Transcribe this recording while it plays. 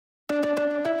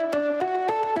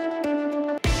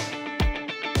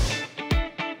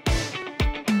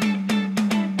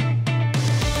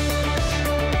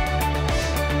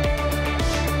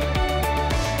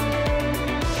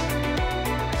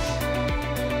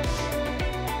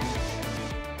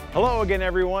Hello again,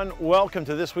 everyone. Welcome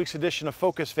to this week's edition of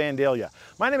Focus Vandalia.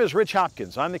 My name is Rich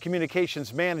Hopkins. I'm the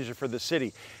communications manager for the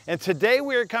city. And today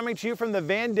we are coming to you from the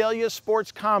Vandalia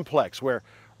Sports Complex, where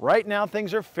right now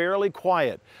things are fairly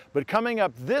quiet. But coming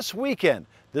up this weekend,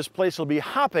 this place will be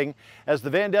hopping as the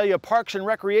Vandalia Parks and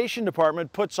Recreation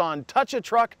Department puts on Touch a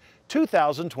Truck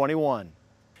 2021.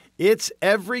 It's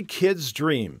every kid's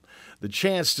dream, the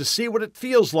chance to see what it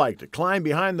feels like to climb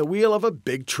behind the wheel of a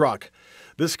big truck.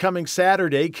 This coming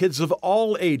Saturday, kids of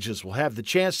all ages will have the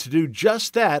chance to do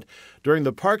just that during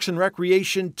the Parks and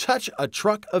Recreation Touch a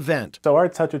Truck event. So our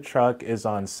Touch a Truck is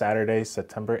on Saturday,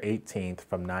 September 18th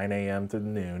from 9 a.m. to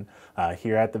noon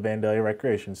here at the Vandalia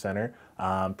Recreation Center.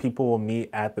 People will meet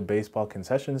at the baseball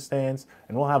concession stands,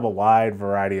 and we'll have a wide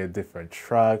variety of different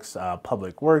trucks,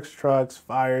 public works trucks,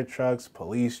 fire trucks,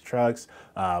 police trucks,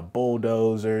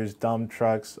 bulldozers, dump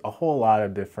trucks, a whole lot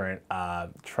of different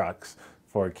trucks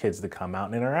for kids to come out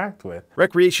and interact with.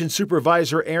 Recreation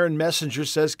Supervisor Aaron Messenger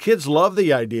says kids love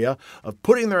the idea of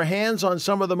putting their hands on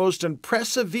some of the most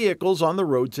impressive vehicles on the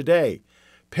road today.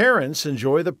 Parents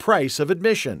enjoy the price of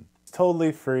admission. It's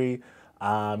totally free,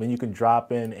 and you can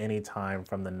drop in anytime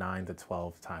from the 9 to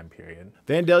 12 time period.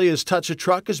 Vandalia's Touch a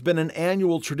Truck has been an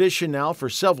annual tradition now for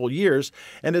several years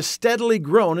and has steadily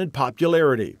grown in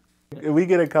popularity. We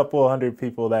get a couple hundred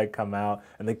people that come out,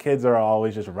 and the kids are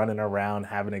always just running around,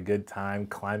 having a good time,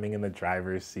 climbing in the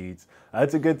driver's seats.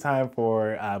 It's a good time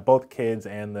for both kids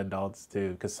and the adults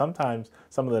too, because sometimes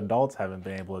some of the adults haven't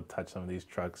been able to touch some of these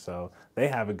trucks, so they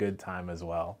have a good time as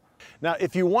well. Now,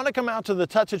 if you want to come out to the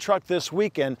Touch a Truck this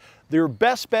weekend, your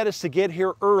best bet is to get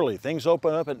here early. Things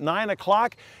open up at 9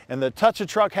 o'clock, and the Touch a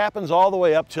Truck happens all the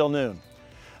way up till noon.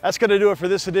 That's going to do it for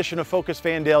this edition of Focus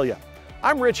Vandalia.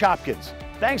 I'm Rich Hopkins.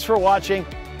 Thanks for watching,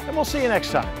 and we'll see you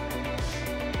next time.